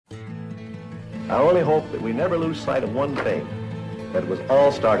I only hope that we never lose sight of one thing, that it was all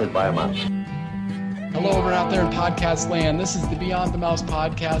started by a mouse. Hello, everyone out there in podcast land. This is the Beyond the Mouse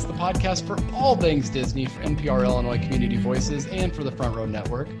podcast, the podcast for all things Disney for NPR Illinois Community Voices and for the Front Row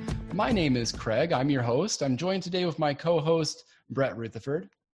Network. My name is Craig. I'm your host. I'm joined today with my co-host, Brett Rutherford.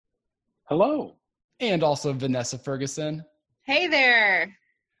 Hello. And also Vanessa Ferguson. Hey there.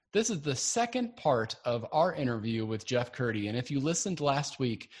 This is the second part of our interview with Jeff Curdy. And if you listened last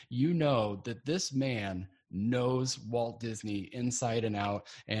week, you know that this man knows Walt Disney inside and out,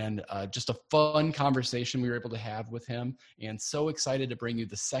 and just a fun conversation we were able to have with him, and so excited to bring you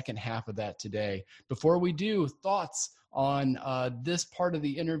the second half of that today. Before we do, thoughts on this part of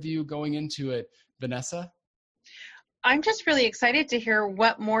the interview going into it, Vanessa? I'm just really excited to hear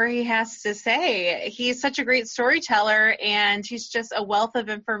what more he has to say. He's such a great storyteller, and he's just a wealth of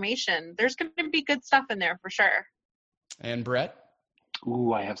information. There's going to be good stuff in there for sure. And Brett?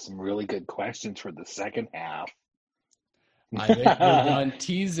 Ooh, I have some really good questions for the second half. I think we're done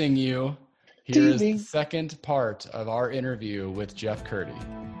teasing you. Here is the second part of our interview with Jeff Curdy.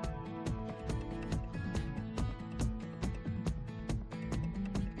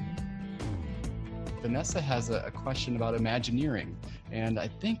 Vanessa has a question about Imagineering, and I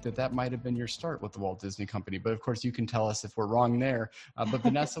think that might have been your start with the Walt Disney Company, but of course you can tell us if we're wrong there. But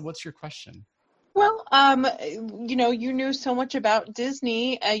Vanessa, what's your question? Well, you knew so much about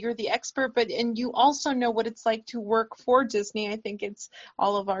Disney. You're the expert, and you also know what it's like to work for Disney. I think it's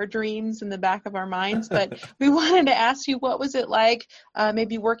all of our dreams in the back of our minds. But we wanted to ask you, what was it like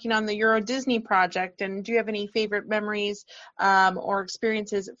maybe working on the Euro Disney project? And do you have any favorite memories or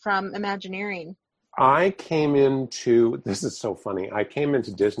experiences from Imagineering? This is so funny. I came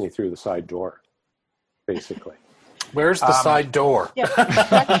into Disney through the side door, basically. Where's the side door?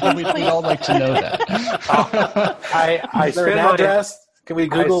 Yeah, we'd all like to know that. Is there an address? Can we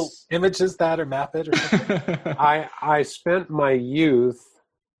Google images that or map it or something? I spent my youth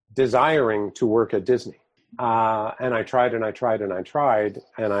desiring to work at Disney. And I tried and I tried and I tried.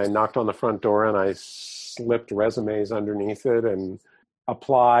 And I knocked on the front door and I slipped resumes underneath it and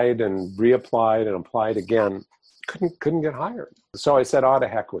applied and reapplied and applied again. Couldn't get hired. So I said, to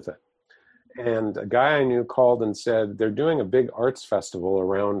heck with it. And a guy I knew called and said, they're doing a big arts festival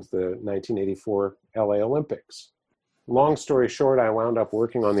around the 1984 LA Olympics. Long story short, I wound up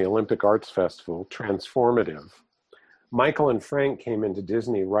working on the Olympic Arts Festival, transformative. Michael and Frank came into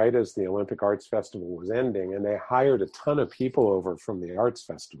Disney right as the Olympic Arts Festival was ending, and they hired a ton of people over from the Arts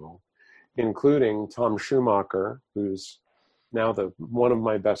Festival, including Tom Schumacher, who's now one of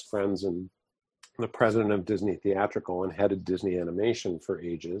my best friends and the president of Disney Theatrical and headed Disney Animation for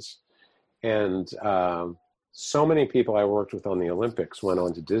ages. And so many people I worked with on the Olympics went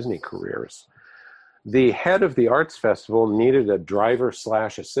on to Disney careers. The head of the Arts Festival needed a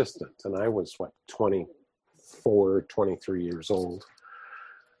driver/assistant, and I was, 24, 23 years old.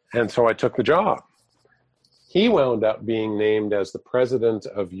 And so I took the job. He wound up being named as the president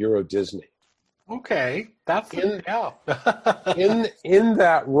of Euro Disney. Okay, that's in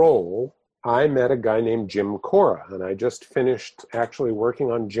that role. I met a guy named Jim Cora, and I just finished actually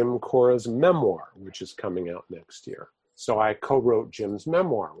working on Jim Cora's memoir, which is coming out next year. So I co-wrote Jim's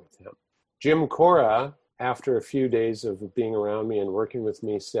memoir with him. Jim Cora, after a few days of being around me and working with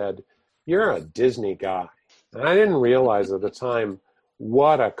me, said, "You're a Disney guy." And I didn't realize at the time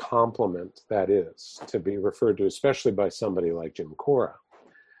what a compliment that is to be referred to, especially by somebody like Jim Cora.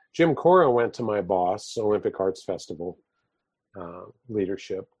 Jim Cora went to my boss, Olympic Arts Festival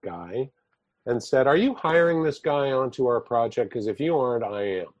leadership guy, and said, "Are you hiring this guy onto our project? Because if you aren't, I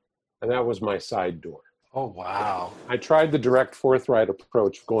am." And that was my side door. Oh, wow. I tried the direct, forthright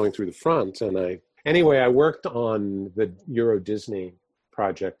approach of going through the front. And I worked on the Euro Disney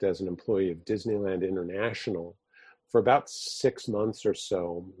project as an employee of Disneyland International for about 6 months or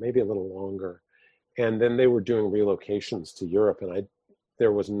so, maybe a little longer. And then they were doing relocations to Europe, and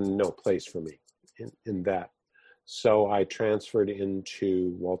there was no place for me in that. So I transferred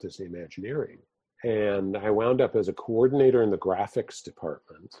into Walt Disney Imagineering, and I wound up as a coordinator in the graphics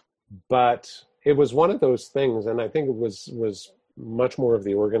department. But it was one of those things, and I think it was much more of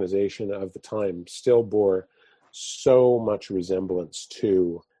the organization of the time, still bore so much resemblance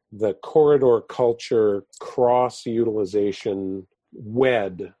to the corridor culture cross-utilization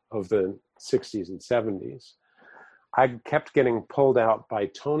wed of the 60s and 70s. I kept getting pulled out by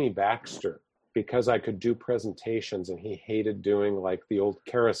Tony Baxter because I could do presentations, and he hated doing like the old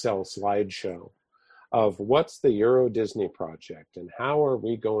carousel slideshow of what's the Euro Disney project and how are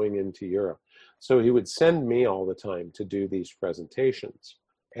we going into Europe. So he would send me all the time to do these presentations.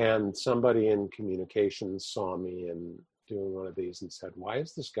 And somebody in communications saw me and doing one of these and said, why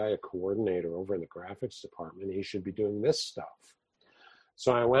is this guy a coordinator over in the graphics department? He should be doing this stuff.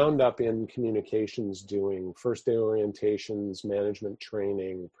 So I wound up in communications doing first day orientations, management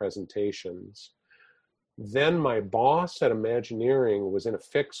training, presentations. Then my boss at Imagineering was in a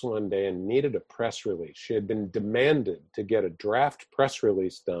fix one day and needed a press release. She had been demanded to get a draft press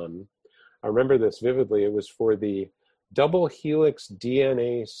release done. I remember this vividly. It was for the double helix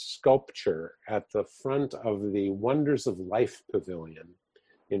DNA sculpture at the front of the Wonders of Life Pavilion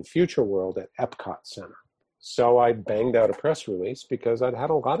in Future World at Epcot Center. So I banged out a press release because I'd had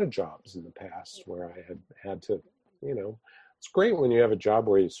a lot of jobs in the past where I had to, it's great when you have a job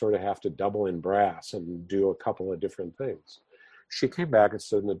where you sort of have to double in brass and do a couple of different things. She came back and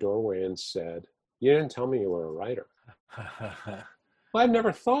stood in the doorway and said, you didn't tell me you were a writer. Well, I'd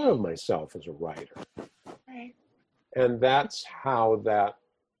never thought of myself as a writer. Right. And that's how that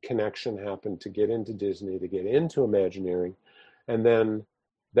connection happened to get into Disney, to get into Imagineering. And then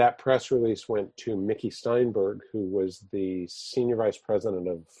that press release went to Mickey Steinberg, who was the senior vice president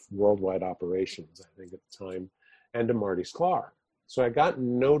of worldwide operations, I think at the time, and to Marty Sklar. So I got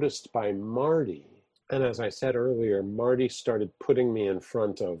noticed by Marty. And as I said earlier, Marty started putting me in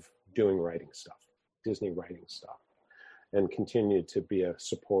front of doing writing stuff, Disney writing stuff, and continued to be a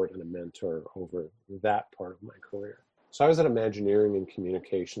support and a mentor over that part of my career. So I was at Imagineering and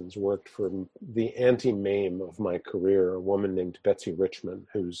Communications, worked for the anti-mame of my career, a woman named Betsy Richmond,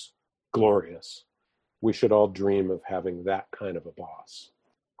 who's glorious. We should all dream of having that kind of a boss.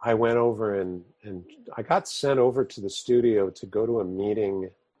 I went over and I got sent over to the studio to go to a meeting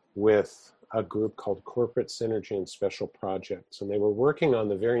with a group called Corporate Synergy and Special Projects. And they were working on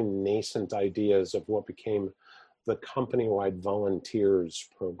the very nascent ideas of what became the company-wide volunteers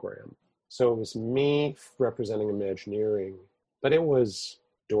program. So it was me representing Imagineering, but it was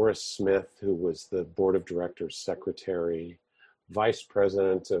Doris Smith, who was the board of directors secretary, vice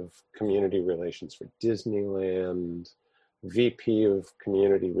president of community relations for Disneyland, VP of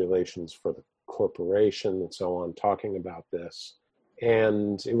community relations for the corporation, and so on, talking about this.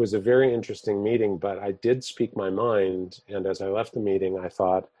 And it was a very interesting meeting, but I did speak my mind. And as I left the meeting, I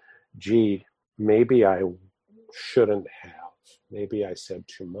thought, gee, maybe I shouldn't have. Maybe I said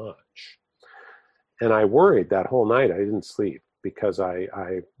too much. And I worried that whole night. I didn't sleep because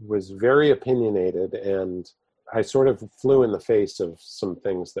I was very opinionated, and I sort of flew in the face of some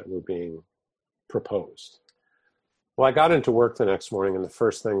things that were being proposed. Well, I got into work the next morning, and the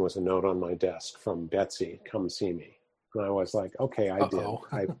first thing was a note on my desk from Betsy, come see me. And I was like, okay, I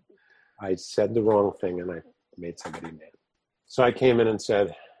did. I said the wrong thing, and I made somebody mad. So I came in and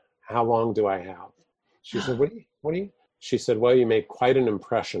said, how long do I have? She said, what do you? She said, well, you made quite an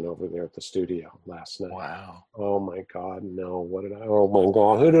impression over there at the studio last night. Wow. Oh my God, no, oh my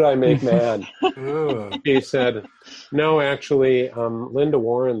God, who did I make mad? She said, no, actually, Linda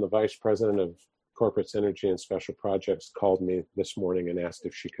Warren, the vice president of Corporate Synergy and Special Projects, called me this morning and asked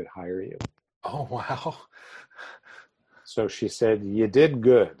if she could hire you. Oh, wow. So she said, you did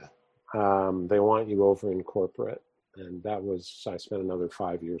good. They want you over in corporate. And I spent another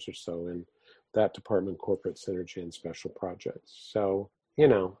 5 years or so in that department, Corporate Synergy and Special Projects. So,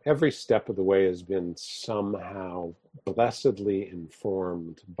 every step of the way has been somehow blessedly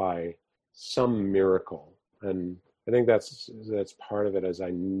informed by some miracle. And I think that's part of it, as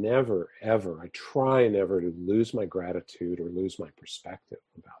I try never to lose my gratitude or lose my perspective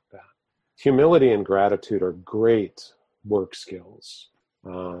about that. Humility and gratitude are great work skills.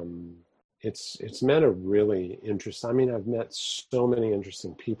 It's meant a really interesting, I've met so many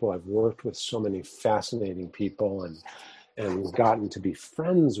interesting people. I've worked with so many fascinating people and gotten to be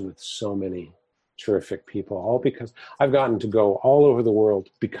friends with so many terrific people, all because I've gotten to go all over the world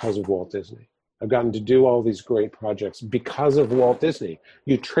because of Walt Disney. I've gotten to do all these great projects because of Walt Disney.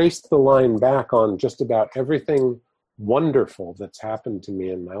 You trace the line back on just about everything wonderful that's happened to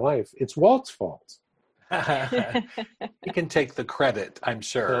me in my life. It's Walt's fault. He can take the credit, I'm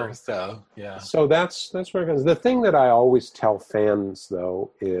sure. So yeah. So that's where it comes. The thing that I always tell fans,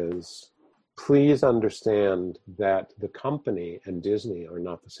 though, is please understand that the company and Disney are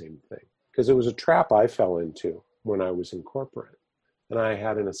not the same thing. Because it was a trap I fell into when I was in corporate. And I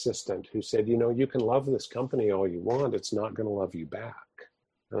had an assistant who said, you can love this company all you want. It's not going to love you back.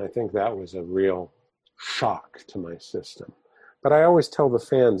 And I think that was a real shock to my system. But I always tell the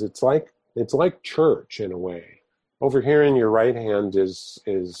fans, it's like church in a way. Over here in your right hand is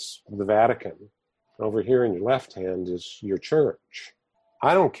the Vatican. Over here in your left hand is your church.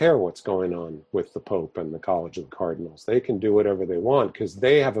 I don't care what's going on with the Pope and the College of Cardinals. They can do whatever they want because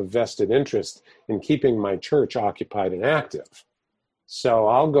they have a vested interest in keeping my church occupied and active. So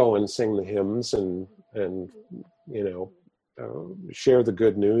I'll go and sing the hymns and share the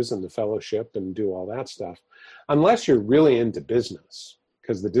good news and the fellowship and do all that stuff. Unless you're really into business,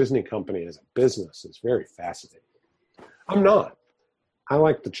 because the Disney company as a business is very fascinating. I'm not. I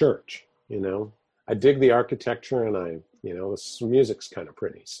like the church, I dig the architecture, and the music's kind of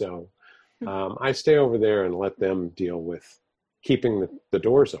pretty. So I stay over there and let them deal with keeping the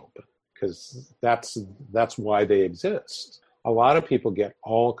doors open, because that's why they exist. A lot of people get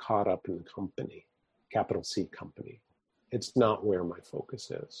all caught up in the company, capital C company. It's not where my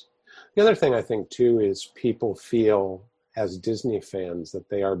focus is. The other thing I think too is people feel as Disney fans that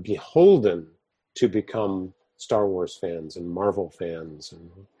they are beholden to become Star Wars fans and Marvel fans, and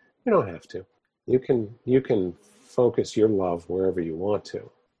you don't have to. You can focus your love wherever you want to.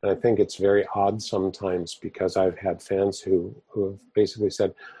 And I think it's very odd sometimes, because I've had fans who have basically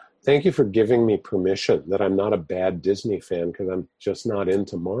said, thank you for giving me permission that I'm not a bad Disney fan because I'm just not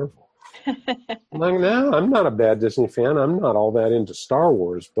into Marvel. I'm like, no, I'm not a bad Disney fan. I'm not all that into Star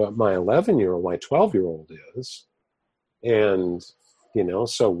Wars, but my 11-year-old, my 12-year-old is. And,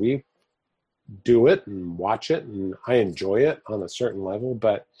 so we do it and watch it, and I enjoy it on a certain level,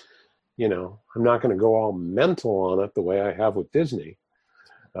 but, I'm not going to go all mental on it the way I have with Disney.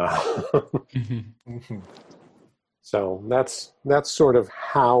 So that's sort of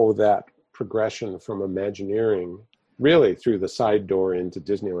how that progression from Imagineering, really through the side door into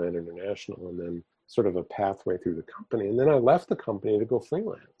Disneyland International, and then sort of a pathway through the company. And then I left the company to go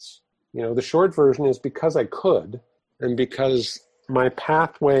freelance. The short version is because I could, and because my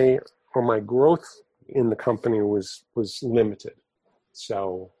pathway or my growth in the company was limited.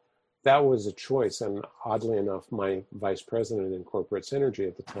 So that was a choice. And oddly enough, my vice president in corporate synergy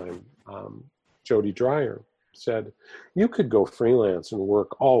at the time, Jody Dreyer, said, you could go freelance and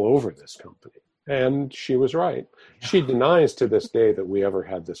work all over this company. And she was right. She denies to this day that we ever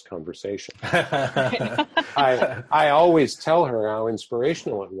had this conversation. I always tell her how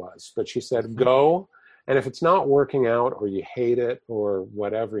inspirational it was, but she said, go, and if it's not working out or you hate it or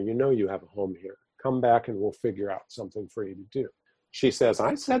whatever, you have a home here. Come back and we'll figure out something for you to do. She says,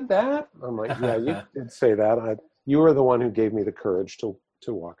 I said that? I'm like, yeah, you did say that. You were the one who gave me the courage to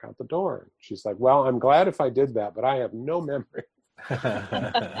walk out the door. She's like, well, I'm glad if I did that, but I have no memory.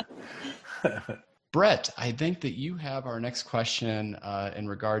 Brett, I think that you have our next question in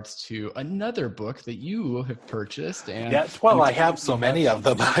regards to another book that you have purchased. And yes, well, I have so many of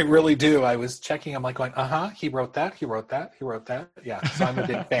them. I really do. I was checking. I'm like going, he wrote that. He wrote that. He wrote that. Yeah, so I'm a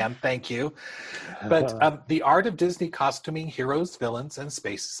big fan. Thank you. But The Art of Disney Costuming Heroes, Villains, and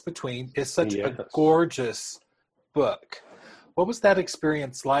Spaces Between is such a gorgeous book. What was that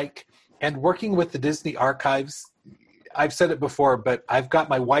experience like? And working with the Disney Archives, I've said it before, but I've got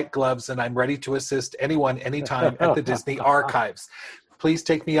my white gloves and I'm ready to assist anyone, anytime at the Disney Archives. Please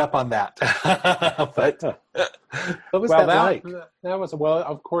take me up on that. But what was that like? That was,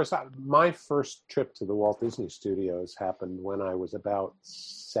 of course, my first trip to the Walt Disney Studios happened when I was about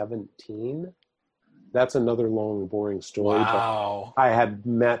 17. That's another long, boring story. Wow. But I had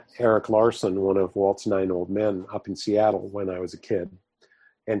met Eric Larson, one of Walt's 9 old men, up in Seattle when I was a kid.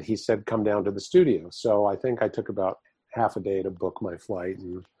 And he said, come down to the studio. So I think I took about half a day to book my flight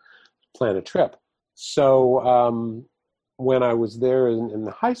and plan a trip. So when I was there in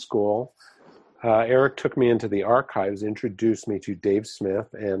the high school, Eric took me into the archives, introduced me to Dave Smith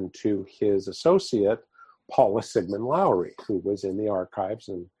and to his associate, Paula Sigmund Lowry, who was in the archives.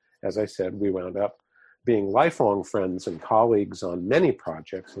 And as I said, we wound up being lifelong friends and colleagues on many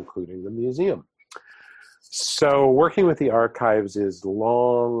projects, including the museum. So working with the archives is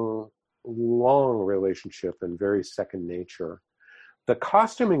long relationship and very second nature. The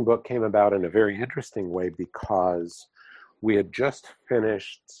costuming book came about in a very interesting way because we had just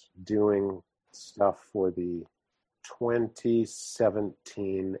finished doing stuff for the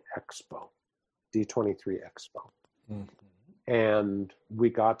 2017 Expo, D23 Expo. Mm-hmm. And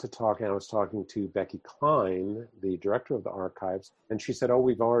we got to talk, and I was talking to Becky Klein, the director of the archives, and she said,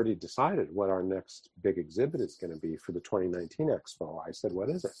 we've already decided what our next big exhibit is going to be for the 2019 Expo. I said, what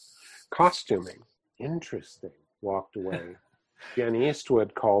is it? Costuming. Interesting. Walked away. Jen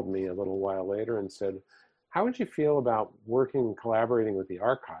Eastwood called me a little while later and said, how would you feel about collaborating with the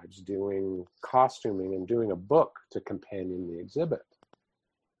archives, doing costuming and doing a book to companion the exhibit?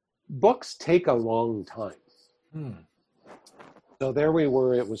 Books take a long time. So there we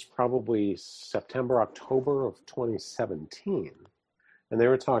were, it was probably September, October of 2017. And they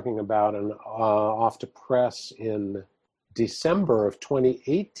were talking about an off to press in December of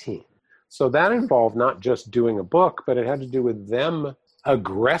 2018. So that involved not just doing a book, but it had to do with them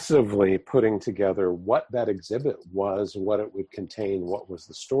aggressively putting together what that exhibit was, what it would contain, what was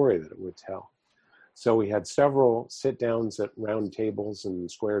the story that it would tell. So we had several sit downs at round tables and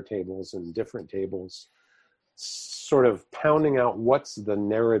square tables and different tables, sort of pounding out what's the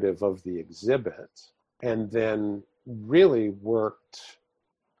narrative of the exhibit, and then really worked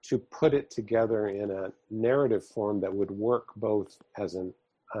to put it together in a narrative form that would work both as an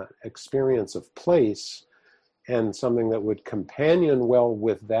experience of place and something that would companion well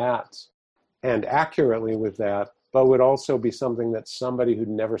with that and accurately with that, but would also be something that somebody who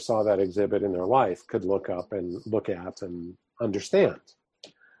never saw that exhibit in their life could look up and look at and understand.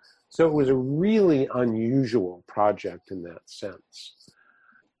 So it was a really unusual project in that sense.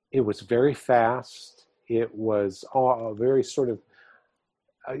 It was very fast. It was a very sort of,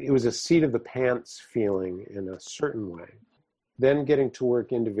 it was a seat of the pants feeling in a certain way. Then getting to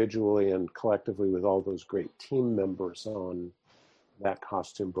work individually and collectively with all those great team members on that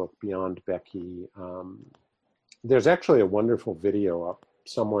costume book, Beyond Becky. There's actually a wonderful video up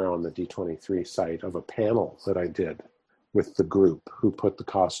somewhere on the D23 site of a panel that I did with the group who put the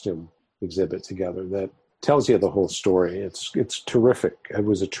costume exhibit together that tells you the whole story. It's terrific. It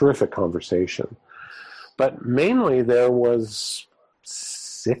was a terrific conversation. But mainly there was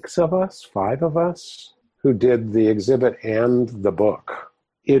 5 of us, who did the exhibit and the book.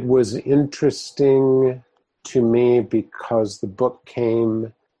 It was interesting to me because the book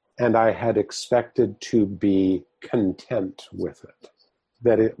came and I had expected to be content with it,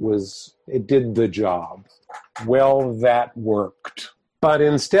 that it did the job. Well, that worked. But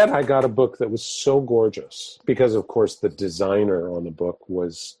instead I got a book that was so gorgeous because, of course, the designer on the book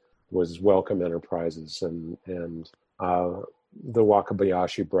was Wellcome Enterprises, and the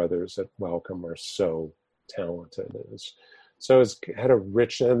Wakabayashi brothers at Wellcome are so talented. So it's had a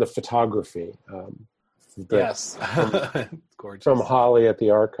rich, and the photography. Yes, gorgeous. From Holly at the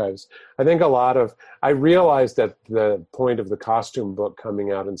archives. I think I realized at the point of the costume book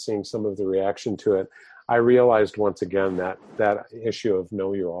coming out and seeing some of the reaction to it, I realized once again that issue of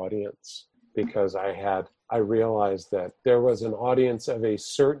know your audience, because I realized that there was an audience of a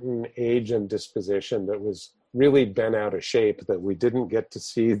certain age and disposition that was really bent out of shape, that we didn't get to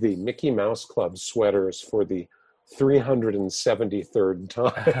see the Mickey Mouse Club sweaters for the 373rd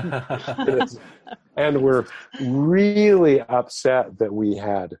time. And we're really upset that we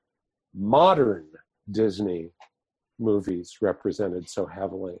had modern Disney movies represented so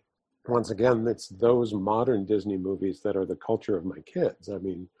heavily. Once again, it's those modern Disney movies that are the culture of my kids. I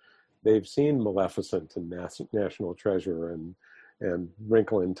mean, they've seen Maleficent and National Treasure and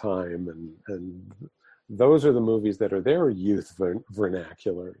Wrinkle in Time, and those are the movies that are their youth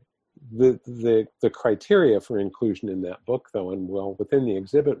vernacular. The criteria for inclusion in that book, though, and within the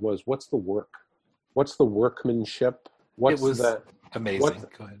exhibit, was what's the work? What's the workmanship? It was amazing.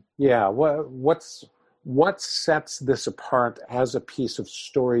 Go ahead. Yeah, what sets this apart as a piece of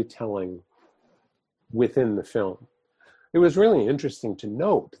storytelling within the film? It was really interesting to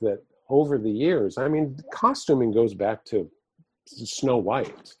note that over the years, I mean, costuming goes back to Snow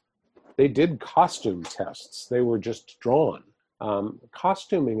White. They did costume tests. They were just drawn.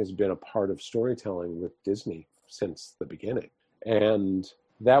 Costuming has been a part of storytelling with Disney since the beginning. And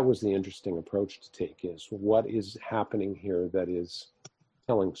that was the interesting approach to take, is what is happening here that is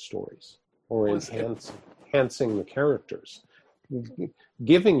telling stories or enhancing the characters,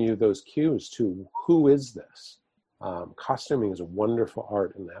 giving you those cues to who is this. Costuming is a wonderful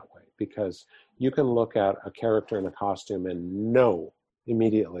art in that way, because you can look at a character in a costume and know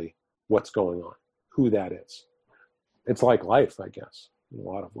immediately what's going on, who that is. It's like life, I guess, in a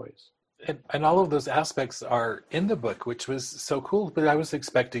lot of ways. And all of those aspects are in the book, which was so cool. But I was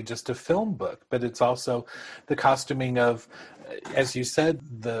expecting just a film book, but it's also the costuming of, as you said,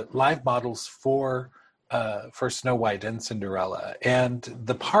 the live models for Snow White and Cinderella, and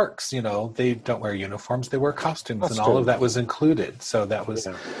the parks. You know, they don't wear uniforms; they wear costumes, and all of that was included. So that was,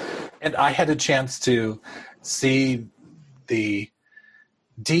 and I had a chance to see the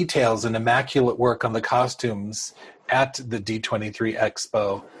details and immaculate work on the costumes at the D23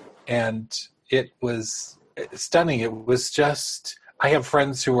 Expo. And it was stunning. It was just, I have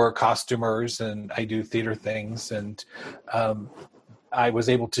friends who are costumers and I do theater things. And I was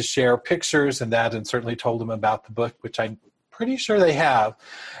able to share pictures and that, and certainly told them about the book, which I'm pretty sure they have.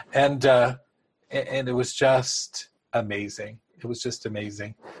 And it was just amazing. It was just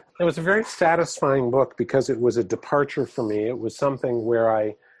amazing. It was a very satisfying book because it was a departure for me. It was something where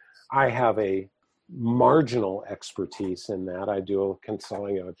I have a marginal expertise in that. I do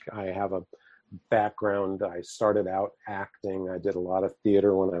consulting. I have a background. I started out acting. I did a lot of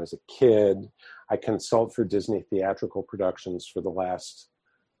theater when I was a kid. I consult for Disney theatrical productions for the last,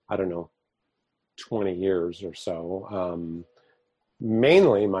 20 years or so.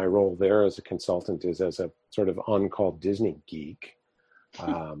 mainly my role there as a consultant is as a sort of on-call Disney geek.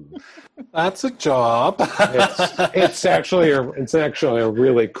 That's a job. it's actually a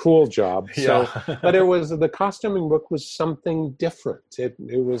really cool job. So, Yeah. but the costuming book was something different. It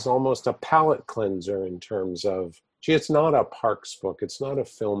was almost a palate cleanser in terms of, gee, it's not a parks book. It's not a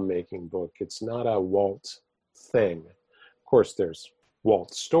filmmaking book. It's not a Walt thing. Of course, there's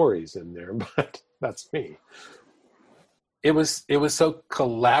Walt stories in there, but that's me. It was so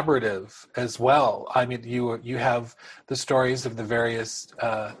collaborative as well. I mean, you have the stories of the various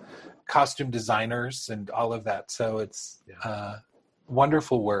costume designers and all of that. So it's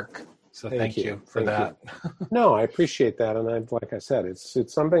wonderful work. So thank you for that. No, I appreciate that, and like I said,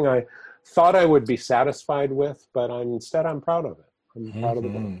 it's something I thought I would be satisfied with, but instead I'm proud of it. I'm proud of the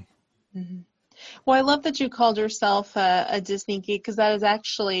book. Mm-hmm. Well, I love that you called yourself a Disney geek, because that is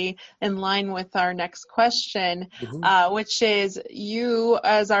actually in line with our next question, which is, you,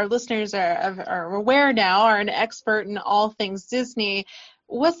 as our listeners are aware now, are an expert in all things Disney.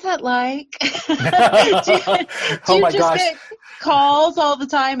 What's that like? do you my just gosh. get calls all the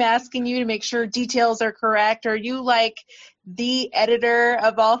time asking you to make sure details are correct? Are you like the editor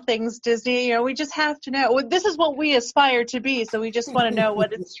of all things Disney? You know, we just have to know. This is what we aspire to be, so we just want to know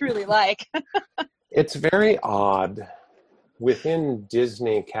what it's truly like. It's very odd. Within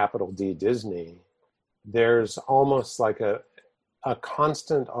Disney, capital D Disney, there's almost like a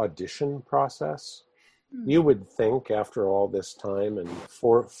constant audition process. You would think after all this time and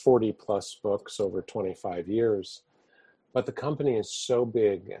 40 plus books over 25 years, but the company is so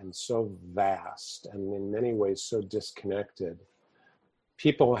big and so vast and in many ways so disconnected.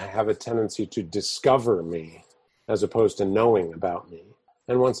 People have a tendency to discover me as opposed to knowing about me.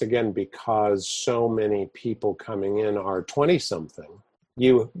 And once again, because so many people coming in are 20-something,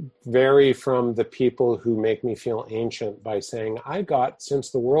 you vary from the people who make me feel ancient by saying, I got Since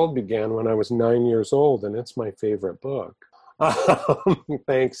the World Began when I was 9 years old, and it's my favorite book.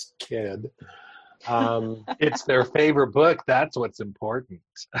 Thanks, kid. It's their favorite book. That's what's important.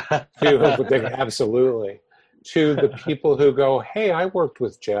 Absolutely. To the people who go, hey, I worked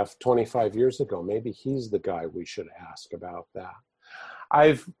with Jeff 25 years ago. Maybe he's the guy we should ask about that.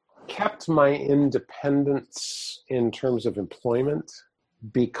 I've kept my independence in terms of employment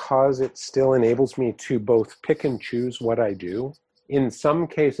because it still enables me to both pick and choose what I do. In some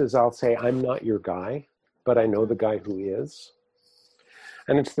cases, I'll say, I'm not your guy, but I know the guy who is.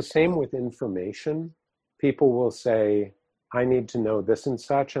 And it's the same with information. People will say, I need to know this and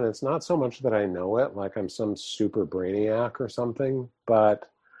such, and it's not so much that I know it, like I'm some super brainiac or something, but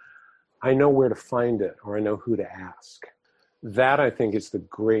I know where to find it, or I know who to ask. That, I think, is the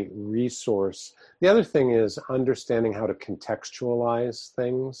great resource. The other thing is understanding how to contextualize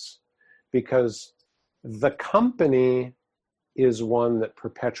things, because the company is one that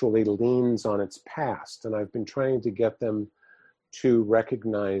perpetually leans on its past, and I've been trying to get them to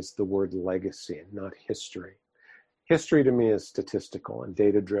recognize the word legacy, not history. History to me is statistical and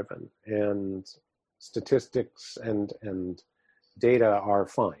data-driven, and statistics and data are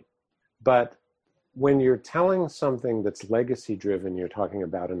fine. But when you're telling something that's legacy-driven, you're talking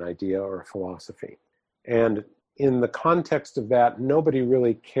about an idea or a philosophy. And in the context of that, nobody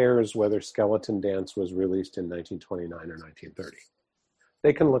really cares whether Skeleton Dance was released in 1929 or 1930.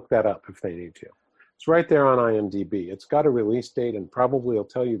 They can look that up if they need to. It's right there on IMDb. It's got a release date and probably will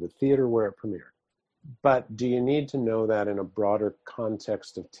tell you the theater where it premiered. But do you need to know that in a broader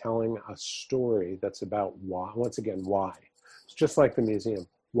context of telling a story that's about why? Once again, why? It's just like the museum.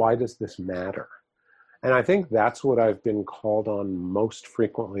 Why does this matter? And I think that's what I've been called on most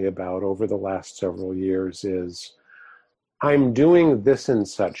frequently about over the last several years is, I'm doing this and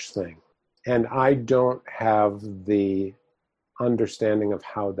such thing, and I don't have the understanding of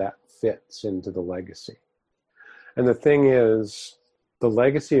how that fits into the legacy. And the thing is, the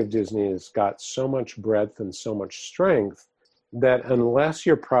legacy of Disney has got so much breadth and so much strength that unless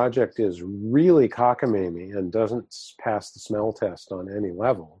your project is really cockamamie and doesn't pass the smell test on any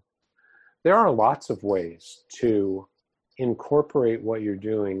level, there are lots of ways to incorporate what you're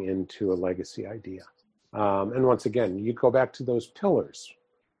doing into a legacy idea. And once again, you go back to those pillars.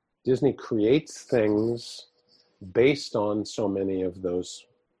 Disney creates things based on so many of those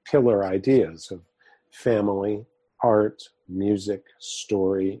pillar ideas of family, art, music,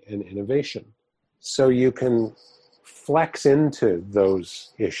 story, and innovation. So you can flex into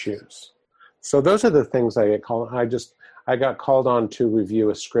those issues. So those are the things I get called. I got called on to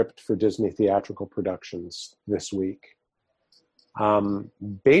review a script for Disney theatrical productions this week.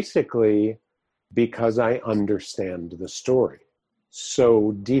 Basically, because I understand the story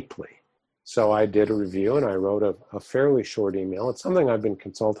so deeply. So I did a review and I wrote a fairly short email. It's something I've been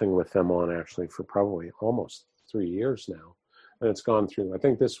consulting with them on actually for probably almost 3 years now. And it's gone through, I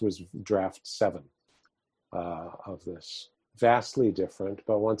think this was draft 7 of this. Vastly different,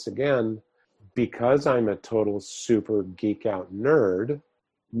 but once again, because I'm a total super geek out nerd,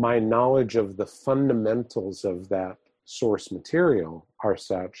 my knowledge of the fundamentals of that source material are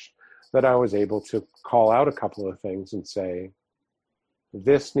such that I was able to call out a couple of things and say,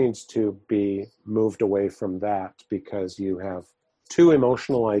 this needs to be moved away from that because you have two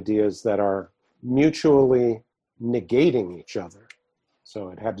emotional ideas that are mutually negating each other. So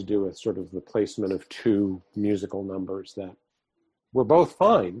it had to do with sort of the placement of two musical numbers that were both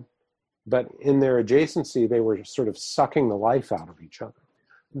fine, but in their adjacency, they were sort of sucking the life out of each other.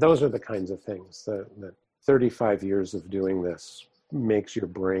 Those are the kinds of things that 35 years of doing this makes your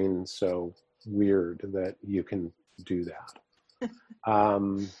brain so weird that you can do that.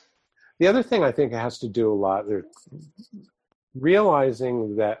 The other thing I think it has to do a lot,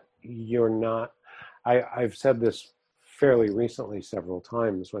 realizing that you're not, I've said this fairly recently several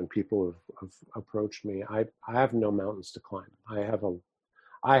times when people have approached me, I have no mountains to climb.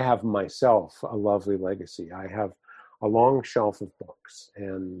 I have myself a lovely legacy. I have a long shelf of books,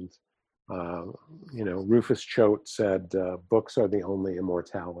 and Rufus Choate said, books are the only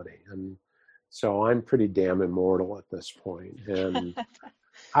immortality. And so I'm pretty damn immortal at this point. And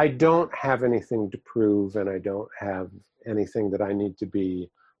I don't have anything to prove, and I don't have anything that I need to be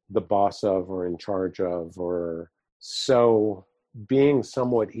the boss of or in charge of. Or so being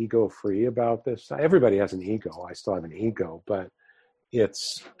somewhat ego-free about this, everybody has an ego. I still have an ego, but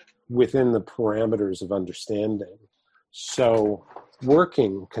it's within the parameters of understanding. So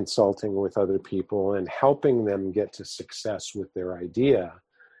working, consulting with other people and helping them get to success with their idea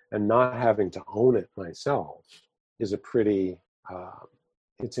and not having to own it myself is a pretty,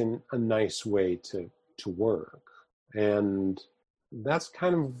 it's a nice way to work. And that's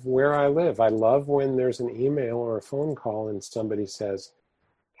kind of where I live. I love when there's an email or a phone call and somebody says,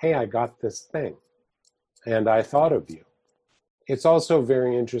 hey, I got this thing and I thought of you. It's also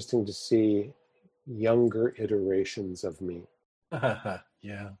very interesting to see younger iterations of me.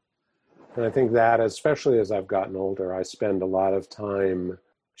 Yeah. And I think that, especially as I've gotten older, I spend a lot of time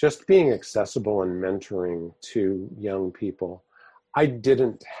just being accessible and mentoring to young people. I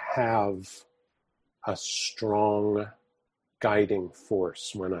didn't have a strong guiding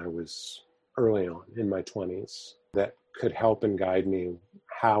force when I was early on in my 20s that could help and guide me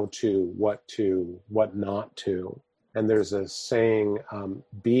how to, what not to. And there's a saying,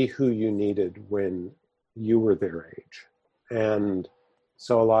 be who you needed when you were their age. And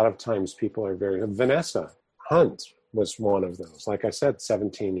so a lot of times people are Vanessa Hunt was one of those, like I said,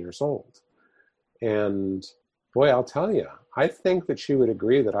 17 years old. And boy, I'll tell you, I think that she would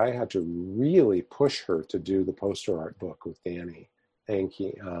agree that I had to really push her to do the poster art book with Danny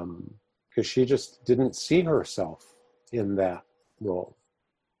Anke, because she just didn't see herself in that role.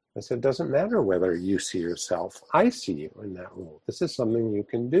 I said, it doesn't matter whether you see yourself. I see you in that role. This is something you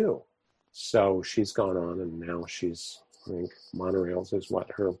can do. So she's gone on, and now she's, I think, Monorails is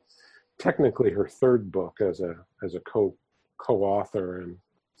technically her third book as a co-author, and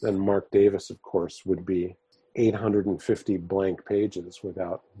then Mark Davis, of course, would be 850 blank pages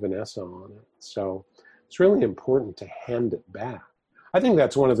without Vanessa on it. So it's really important to hand it back. I think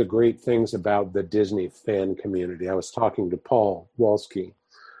that's one of the great things about the Disney fan community. I was talking to Paul Walsky,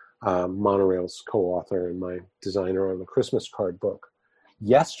 Monorail's co-author and my designer on the Christmas card book.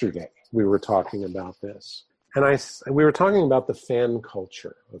 Yesterday, we were talking about this. And we were talking about the fan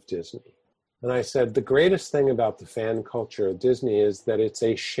culture of Disney. And I said, the greatest thing about the fan culture of Disney is that it's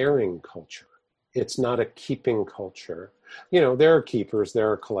a sharing culture. It's not a keeping culture. There are keepers,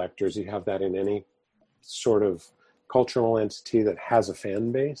 there are collectors. You have that in any sort of cultural entity that has a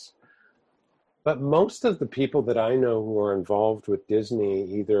fan base. But most of the people that I know who are involved with Disney,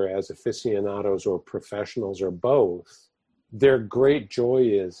 either as aficionados or professionals or both, their great joy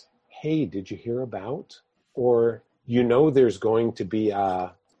is, hey, did you hear about? Or, there's going to be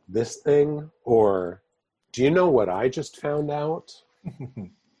this thing? Or, do you know what I just found out?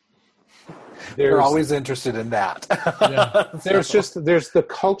 They're always interested in that. Yeah. There's the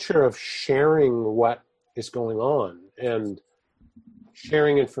culture of sharing what is going on and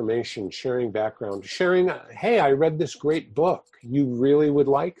sharing information, sharing background, sharing, hey, I read this great book. You really would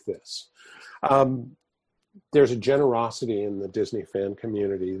like this. There's a generosity in the Disney fan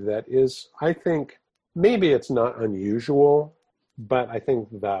community that is, I think, maybe it's not unusual, but I think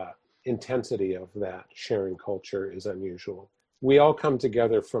the intensity of that sharing culture is unusual. We all come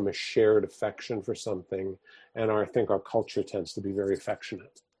together from a shared affection for something, and I think our culture tends to be very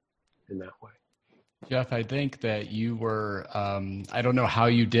affectionate. in that way. Jeff, I think that you were, I don't know how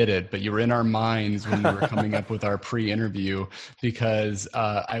you did it, but you were in our minds when we were coming up with our pre-interview, because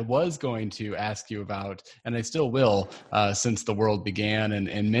I was going to ask you about, and I still will, since the world began,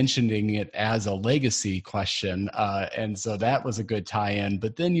 and mentioning it as a legacy question. And so that was a good tie-in.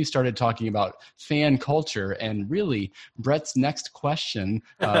 But then you started talking about fan culture, and really Brett's next question,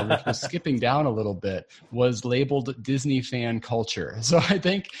 which was skipping down a little bit, was labeled Disney fan culture. So I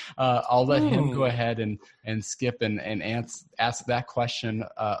think I'll let him go ahead and skip and ask that question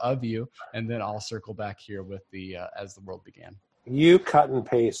of you, and then I'll circle back here with the as the world began. You cut and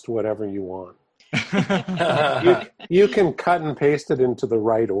paste whatever you want. you can cut and paste it into the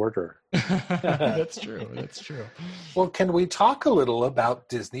right order. That's true. That's true. Well, can we talk a little about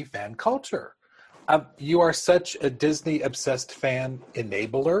Disney fan culture? You are such a Disney obsessed fan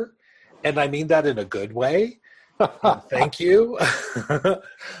enabler, and I mean that in a good way. Thank you.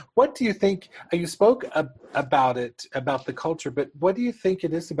 What do you think? You spoke about it, about the culture, but what do you think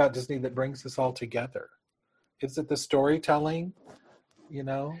it is about Disney that brings us all together? Is it the storytelling?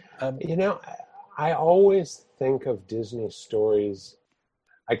 I always think of Disney stories.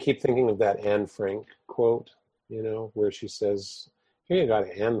 I keep thinking of that Anne Frank quote, where she says, here you got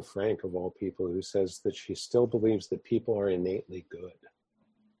Anne Frank of all people, who says that she still believes that people are innately good.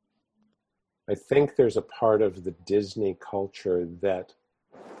 I think there's a part of the Disney culture that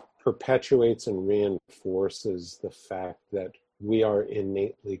perpetuates and reinforces the fact that we are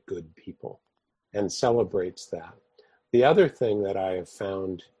innately good people and celebrates that. The other thing that I have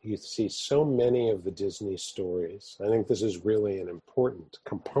found, you see so many of the Disney stories, I think this is really an important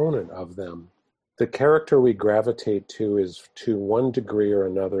component of them. The character we gravitate to is, to one degree or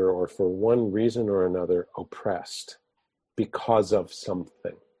another, or for one reason or another, oppressed because of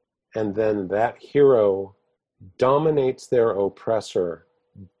something. And then that hero dominates their oppressor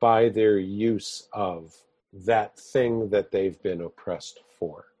by their use of that thing that they've been oppressed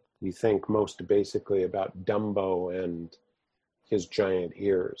for. You think most basically about Dumbo and his giant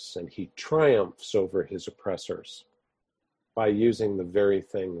ears, and he triumphs over his oppressors by using the very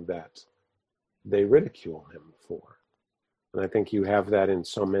thing that they ridicule him for. And I think you have that in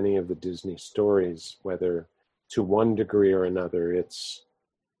so many of the Disney stories, whether to one degree or another, it's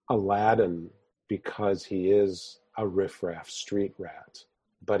Aladdin because he is a riffraff street rat,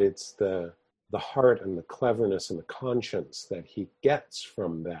 but it's the heart and the cleverness and the conscience that he gets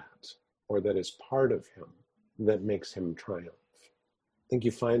from that, or that is part of him, that makes him triumph. I think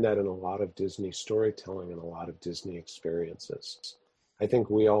you find that in a lot of Disney storytelling and a lot of Disney experiences. I think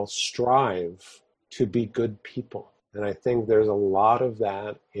we all strive to be good people, and I think there's a lot of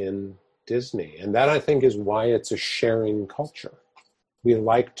that in Disney, and that I think is why it's a sharing culture. We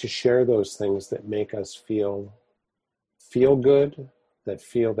like to share those things that make us feel good, that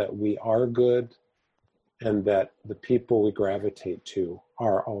feel that we are good, and that the people we gravitate to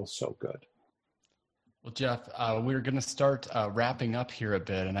are also good. Well, Jeff, we're going to start wrapping up here a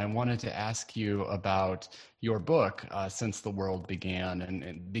bit, and I wanted to ask you about your book, Since the World Began,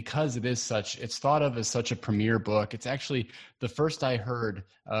 and because it's thought of as such a premier book. It's actually the first I heard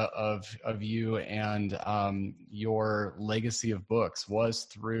of you, and your legacy of books was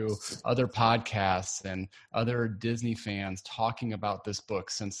through other podcasts and other Disney fans talking about this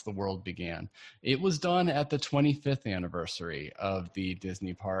book, Since the World Began. It was done at the 25th anniversary of the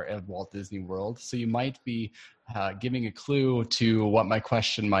Disney part of Walt Disney World, so you might be giving a clue to what my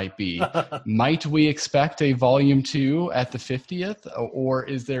question might be. Might we expect a volume 2 at the 50th, or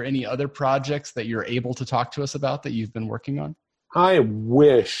is there any other projects that you're able to talk to us about that you've been working on? I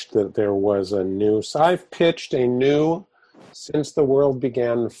wish that there was a new. I've pitched a new Since the World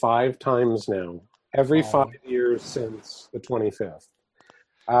Began 5 times now, every 5 years since the 25th.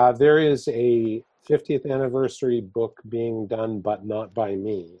 There is a 50th anniversary book being done, but not by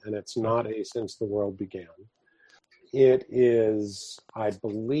me, and it's not a Since the World Began. It is, I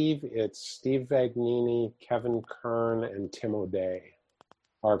believe it's Steve Vagnini, Kevin Kern, and Tim O'Day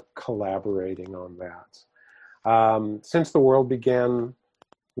are collaborating on that. Since the World Began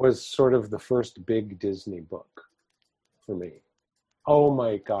was sort of the first big Disney book for me. Oh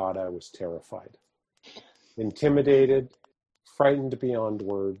my God, I was terrified. Intimidated, frightened beyond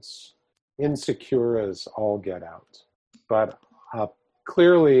words, insecure as all get out. But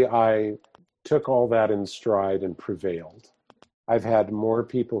clearly I took all that in stride and prevailed. I've had more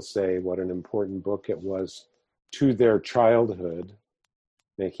people say what an important book it was to their childhood,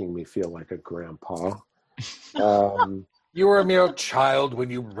 making me feel like a grandpa. You were a mere child when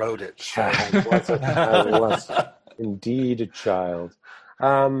you wrote it. I was indeed a child.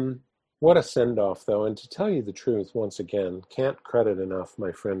 What a send-off, though. And to tell you the truth, once again, can't credit enough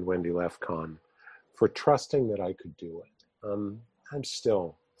my friend Wendy Lefcon for trusting that I could do it. I'm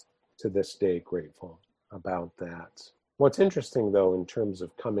still, to this day, grateful about that. What's interesting, though, in terms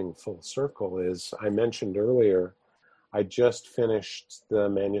of coming full circle is I mentioned earlier, I just finished the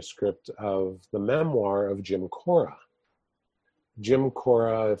manuscript of the memoir of Jim Cora. Jim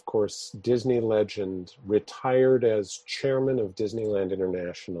Cora, of course, Disney legend, retired as chairman of Disneyland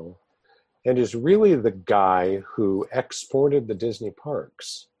International, and is really the guy who exported the Disney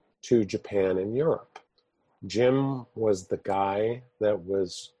parks to Japan and Europe. Jim was the guy that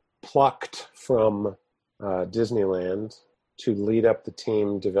was plucked from Disneyland to lead up the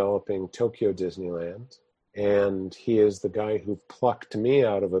team developing Tokyo Disneyland. And he is the guy who plucked me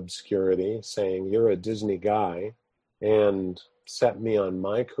out of obscurity, saying, "You're a Disney guy," and set me on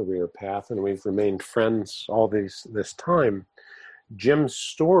my career path. And we've remained friends all this time. Jim's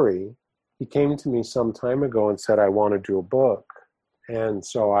story, he came to me some time ago and said, "I want to do a book." And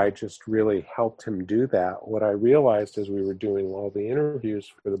so I just really helped him do that. What I realized as we were doing all the interviews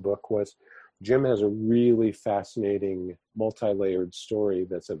for the book was Jim has a really fascinating, multi-layered story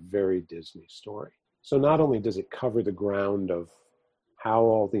that's a very Disney story. So not only does it cover the ground of how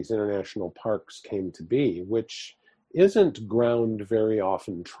all these international parks came to be, which isn't ground very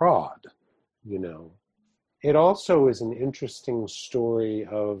often trod, you know. It also is an interesting story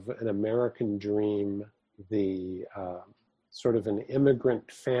of an American dream, the sort of an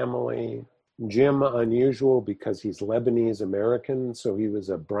immigrant family. Jim, unusual because he's Lebanese American, so he was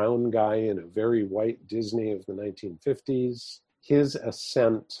a brown guy in a very white Disney of the 1950s. His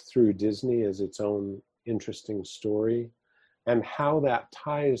ascent through Disney is its own interesting story, and how that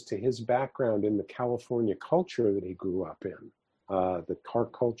ties to his background in the California culture that he grew up in. The car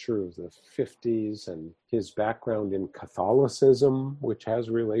culture of the 50s and his background in Catholicism, which has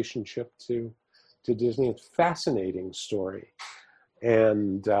a relationship to Disney. It's a fascinating story.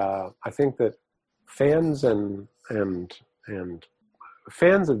 And I think that fans and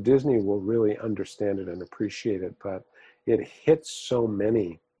fans of Disney will really understand it and appreciate it, but it hits so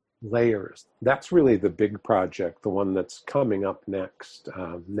many layers. That's really the big project, the one that's coming up next,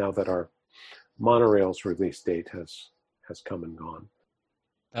 now that our monorail's release date has come and gone.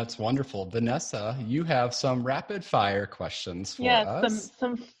 That's wonderful. Vanessa, you have some rapid fire questions for us.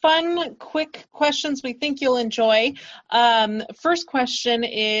 Some fun, quick questions we think you'll enjoy. First question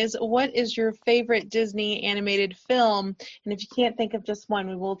is, what is your favorite Disney animated film? And if you can't think of just one,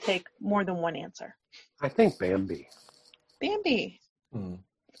 we will take more than one answer. I think Bambi. Bambi. I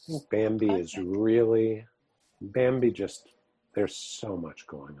think Bambi is really, there's so much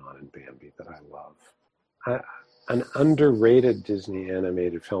going on in Bambi that I love. An underrated Disney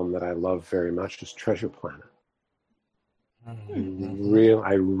animated film that I love very much is Treasure Planet.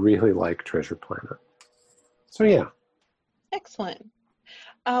 I really like Treasure Planet. So yeah. Excellent.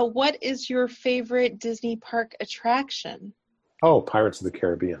 What is your favorite Disney park attraction? Oh, Pirates of the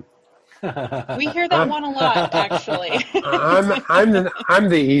Caribbean. We hear that one a lot, actually. I'm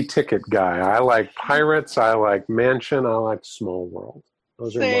the e-ticket guy. I like Pirates. I like Mansion. I like Small World.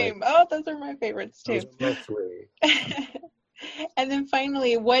 Same. Those are my favorites too. Those are my three. And then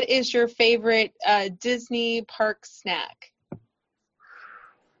finally, what is your favorite Disney park snack?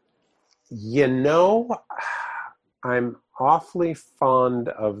 You know, I'm awfully fond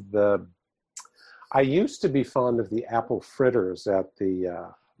of I used to be fond of the apple fritters at the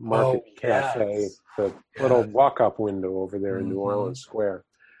Market Cafe, the little walk-up window over there in New Orleans Square.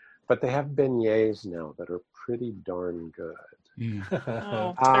 But they have beignets now that are pretty darn good.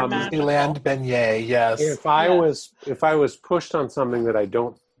 Disneyland beignet, yes. If I was pushed on something that I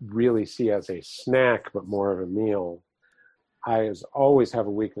don't really see as a snack but more of a meal, I always have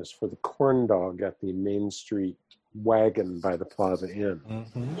a weakness for the corn dog at the Main Street wagon by the Plaza Inn.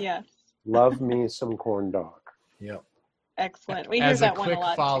 Yes. Love me some corn dog. Yep. Excellent. We hear that one a lot. As a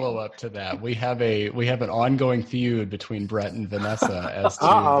quick follow-up to that, we have an ongoing feud between Brett and Vanessa as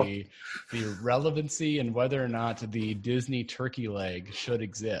to the relevancy and whether or not the Disney turkey leg should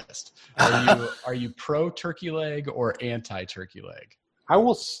exist. Are you pro turkey leg or anti turkey leg? I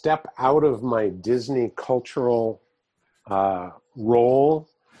will step out of my Disney cultural role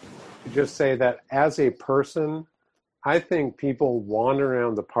to just say that as a person, I think people wandering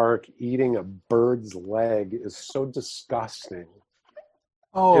around the park eating a bird's leg is so disgusting.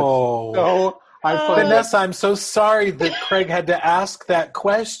 Vanessa, I'm so sorry that Craig had to ask that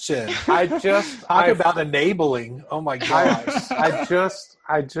question. Talk about enabling. Oh my gosh. I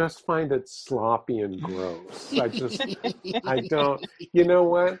just find it sloppy and gross. I don't. You know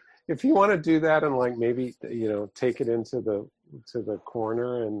what? If you want to do that and like maybe take it into the the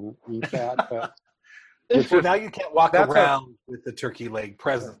corner and eat that. But Well, now you can't walk That's around with the turkey leg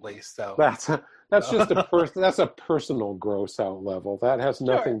presently, so that's just that's a personal gross out level. That has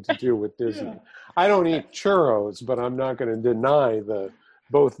nothing to do with Disney. I don't eat churros, but I'm not going to deny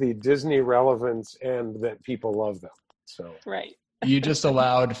both the Disney relevance and that people love them. So Right. You just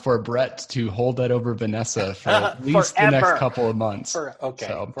allowed for Brett to hold that over Vanessa for at least the next couple of months.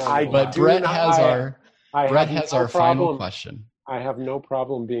 But Brett has our final question. I have no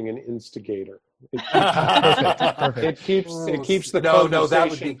problem being an instigator. Perfect. It keeps the no, conversation. no, that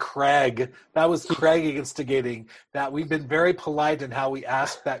would be Craig. That was Craig instigating that. We've been very polite in how we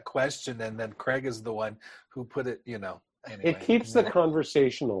asked that question, and then Craig is the one who put it. Anyway. It keeps the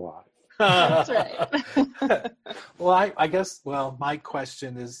conversation alive. That's right. Well, I guess. Well, my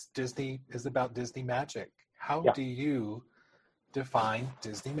question is about Disney magic. How do you define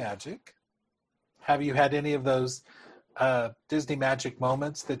Disney magic? Have you had any of those Disney magic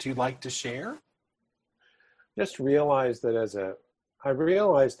moments that you'd like to share? Just realized that I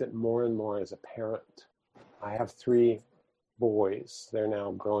realized it more and more as a parent. I have 3 boys. They're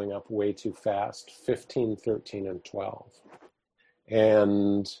now growing up way too fast, 15, 13, and 12.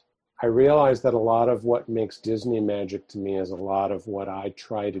 And I realized that a lot of what makes Disney magic to me is a lot of what I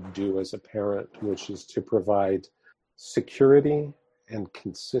try to do as a parent, which is to provide security and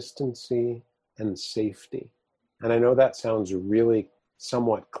consistency and safety. And I know that sounds really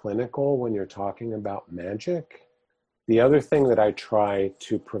somewhat clinical when you're talking about magic. The other thing that I try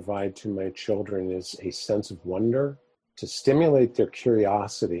to provide to my children is a sense of wonder, to stimulate their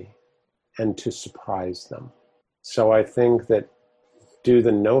curiosity, and to surprise them. So I think that, do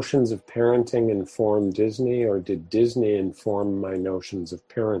the notions of parenting inform Disney, or did Disney inform my notions of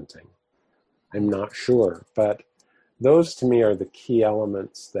parenting? I'm not sure, but those to me are the key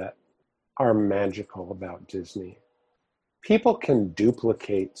elements that are magical about Disney. People can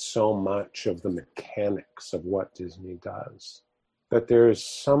duplicate so much of the mechanics of what Disney does, but there's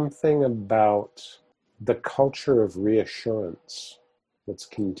something about the culture of reassurance that's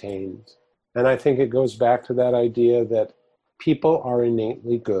contained. And I think it goes back to that idea that people are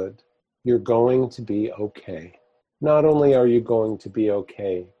innately good. You're going to be okay. Not only are you going to be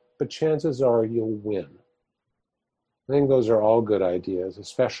okay, but chances are you'll win. I think those are all good ideas,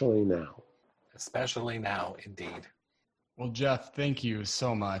 especially now. Especially now, indeed. Well, Jeff, thank you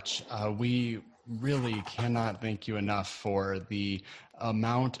so much. We really cannot thank you enough for the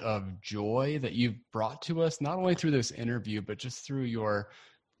amount of joy that you've brought to us, not only through this interview, but just through your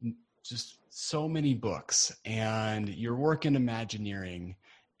just so many books and your work in Imagineering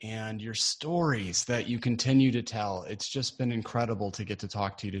and your stories that you continue to tell. It's just been incredible to get to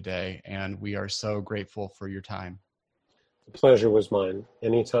talk to you today, and we are so grateful for your time. The pleasure was mine.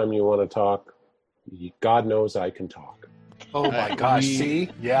 Anytime you want to talk, God knows I can talk. Oh my gosh, see?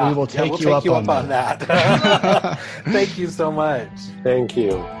 Yeah. We will take you up on that. Thank you so much. Thank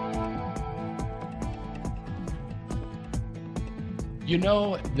you. You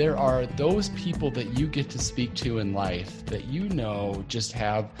know, there are those people that you get to speak to in life that you know just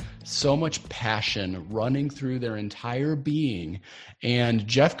have so much passion running through their entire being. And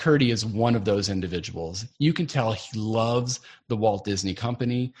Jeff Kurtti is one of those individuals. You can tell he loves the Walt Disney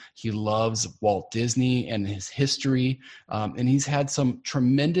Company. He loves Walt Disney and his history. And he's had some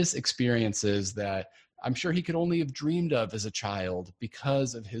tremendous experiences that I'm sure he could only have dreamed of as a child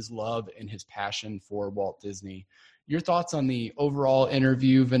because of his love and his passion for Walt Disney. Your thoughts on the overall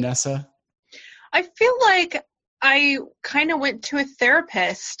interview, Vanessa? I feel like I kind of went to a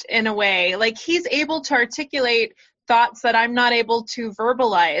therapist in a way. Like, he's able to articulate thoughts that I'm not able to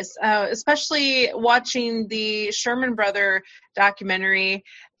verbalize, especially watching the Sherman Brother documentary.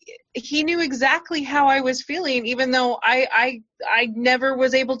 He knew exactly how I was feeling, even though I never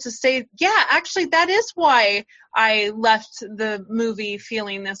was able to say, yeah, actually, that is why I left the movie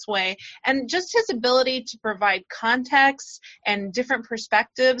feeling this way. And just his ability to provide context and different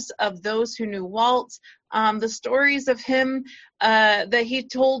perspectives of those who knew Walt, the stories of him that he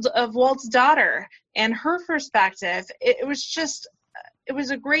told of Walt's daughter and her perspective. It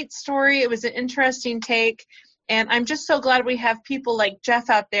was a great story. It was an interesting take. And I'm just so glad we have people like Jeff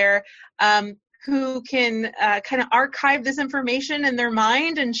out there who can kind of archive this information in their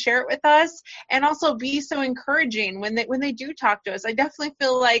mind and share it with us, and also be so encouraging when they do talk to us. I definitely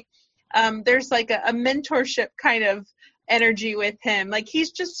feel like there's like a mentorship kind of energy with him. Like,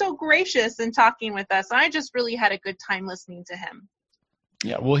 he's just so gracious in talking with us. I just really had a good time listening to him.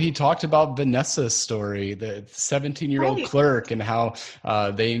 Yeah, well, he talked about Vanessa's story, the 17-year-old clerk, and how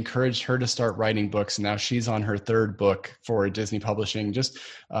they encouraged her to start writing books. And now she's on her 3rd book for Disney Publishing. Just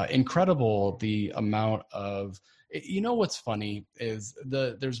incredible the amount of You know what's funny is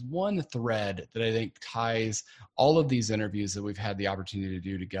there's one thread that I think ties all of these interviews that we've had the opportunity to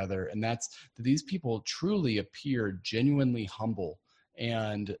do together, and that's that these people truly appear genuinely humble.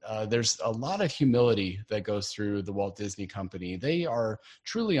 And there's a lot of humility that goes through the Walt Disney Company. They are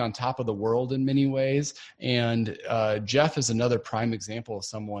truly on top of the world in many ways. And Jeff is another prime example of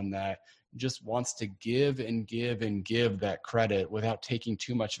someone that just wants to give and give and give that credit without taking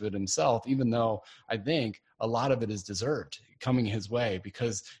too much of it himself, even though I think a lot of it is deserved coming his way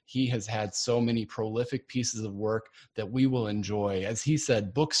because he has had so many prolific pieces of work that we will enjoy. As he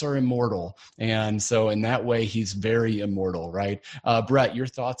said, books are immortal. And so in that way, he's very immortal, right? Brett, your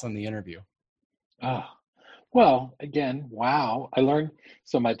thoughts on the interview? Well, again, wow. I learned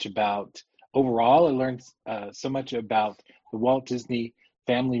so much about, overall, I learned so much about the Walt Disney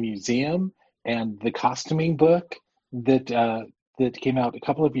Family Museum and the costuming book that came out a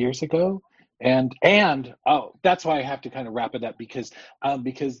couple of years ago. And that's why I have to kind of wrap it up because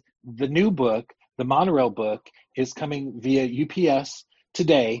the new book, the Monorail book, is coming via UPS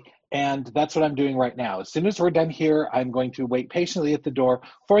today, and that's what I'm doing right now. As soon as we're done here, I'm going to wait patiently at the door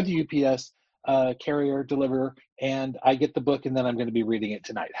for the UPS carrier deliverer, and I get the book, and then I'm going to be reading it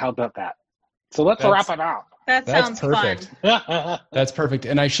tonight. How about that? So let's wrap it up. That sounds perfect. fun. That's perfect.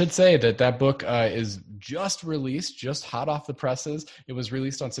 And I should say that book is just released, just hot off the presses. It was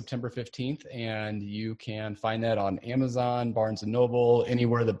released on September 15th, and you can find that on Amazon, Barnes & Noble,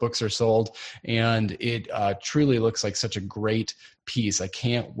 anywhere that books are sold. And it truly looks like such a great piece. I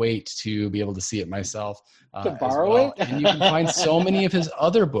can't wait to be able to see it myself. To borrow it? And you can find so many of his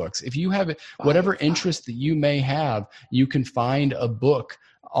other books. If you have whatever interest that you may have, you can find a book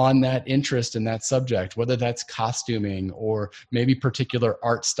on that interest in that subject, whether that's costuming or maybe particular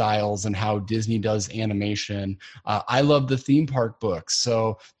art styles and how Disney does animation. I love the theme park books.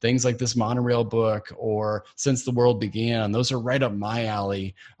 So things like this Monorail book or Since the World Began, those are right up my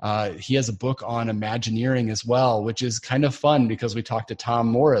alley. He has a book on Imagineering as well, which is kind of fun because we talked to Tom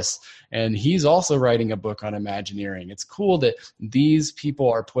Morris and he's also writing a book on Imagineering. It's cool that these people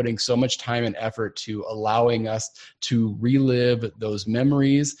are putting so much time and effort to allowing us to relive those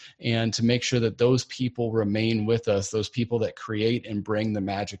memories and to make sure that those people remain with us, those people that create and bring the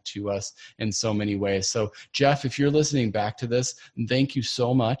magic to us in so many ways. So Jeff, if you're listening back to this, thank you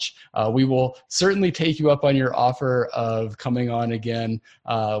so much. We will certainly take you up on your offer of coming on again.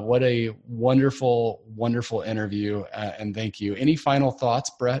 What a wonderful, wonderful interview. And thank you. Any final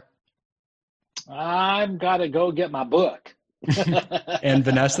thoughts, Brett? I've got to go get my book. And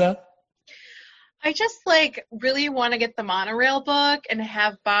Vanessa? I just really want to get the Monorail book and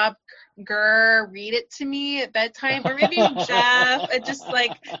have Bob Gurr read it to me at bedtime, or maybe Jeff,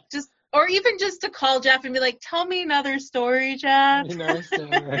 or even just to call Jeff and be like, tell me another story, Jeff.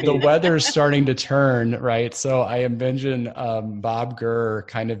 The weather's starting to turn, right? So I envision Bob Gurr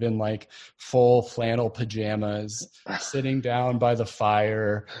kind of in full flannel pajamas, sitting down by the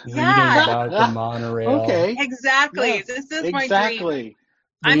fire, reading about the monorail. Okay. Exactly. Yes, this is my dream.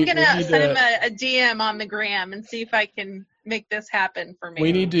 I'm going to send him a DM on the gram and see if I can make this happen for me.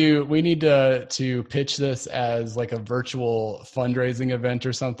 We need to pitch this as a virtual fundraising event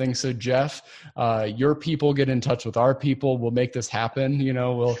or something. So Jeff, your people get in touch with our people. We'll make this happen.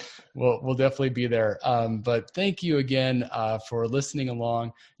 We'll definitely be there. But thank you again for listening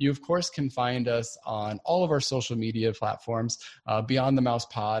along. You of course can find us on all of our social media platforms, Beyond the Mouse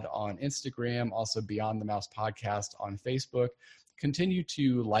Pod on Instagram, also Beyond the Mouse Podcast on Facebook. Continue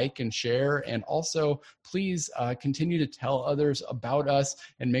to like and share, and also please continue to tell others about us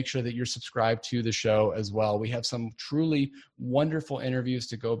and make sure that you're subscribed to the show as well. We have some truly wonderful interviews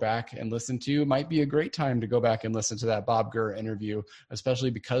to go back and listen to. It might be a great time to go back and listen to that Bob Gurr interview, especially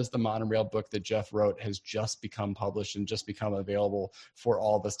because the Monorail book that Jeff wrote has just become published and just become available for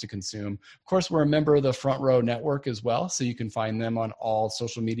all of us to consume. Of course, we're a member of the Front Row Network as well, so you can find them on all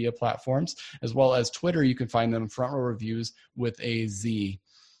social media platforms, as well as Twitter. You can find them Front Row Reviews with a Z.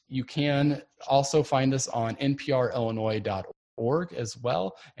 You can also find us on nprillinois.org as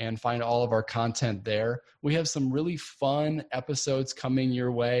well and find all of our content there. We have some really fun episodes coming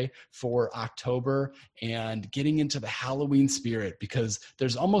your way for October and getting into the Halloween spirit, because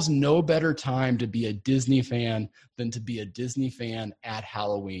there's almost no better time to be a Disney fan than to be a Disney fan at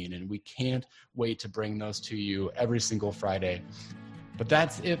Halloween. And we can't wait to bring those to you every single Friday. But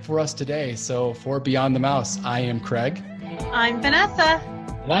that's it for us today. So for Beyond the Mouse, I am Craig. I'm Vanessa.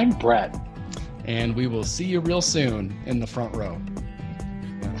 And I'm Brett. And we will see you real soon in the front row.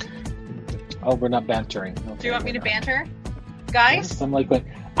 Oh, we're not bantering. Okay, do you want me to banter? Guys? Yes,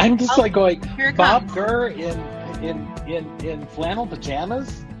 I'm just going, here it Bob comes. Gurr in flannel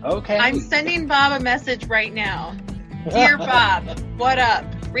pajamas? Okay. I'm sending Bob a message right now. Dear Bob, what up?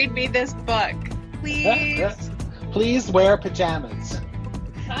 Read me this book, please. Please wear pajamas.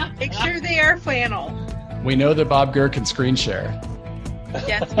 Make sure they are flannel. We know that Bob Gurr can screen share.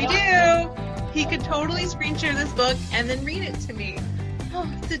 Yes, we do. He could totally screen share this book and then read it to me.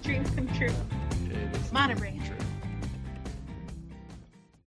 Oh, it's a dream come true. It is Monterey. true.